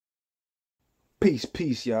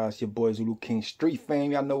Peace, y'all. It's your boy Zulu King Street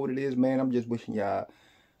Fame. Y'all know what it is, man. I'm just wishing y'all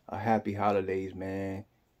a happy holidays, man.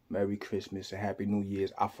 Merry Christmas, a happy New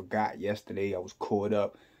Year's. I forgot yesterday. I was caught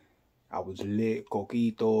up. I was lit,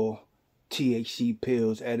 coquito, THC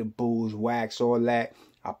pills, edibles, wax, all that.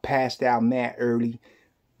 I passed out mad early.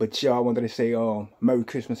 But y'all wanted to say Merry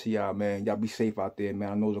Christmas to y'all, man. Y'all be safe out there, man.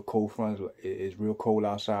 I know it's a cold front. It's real cold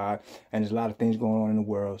outside. And there's a lot of things going on in the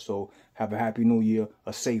world. So have a happy New Year,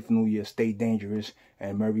 a safe New Year. Stay dangerous.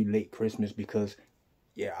 And Merry late Christmas because,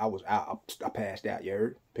 yeah, I was out. I passed out, you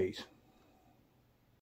heard? Peace.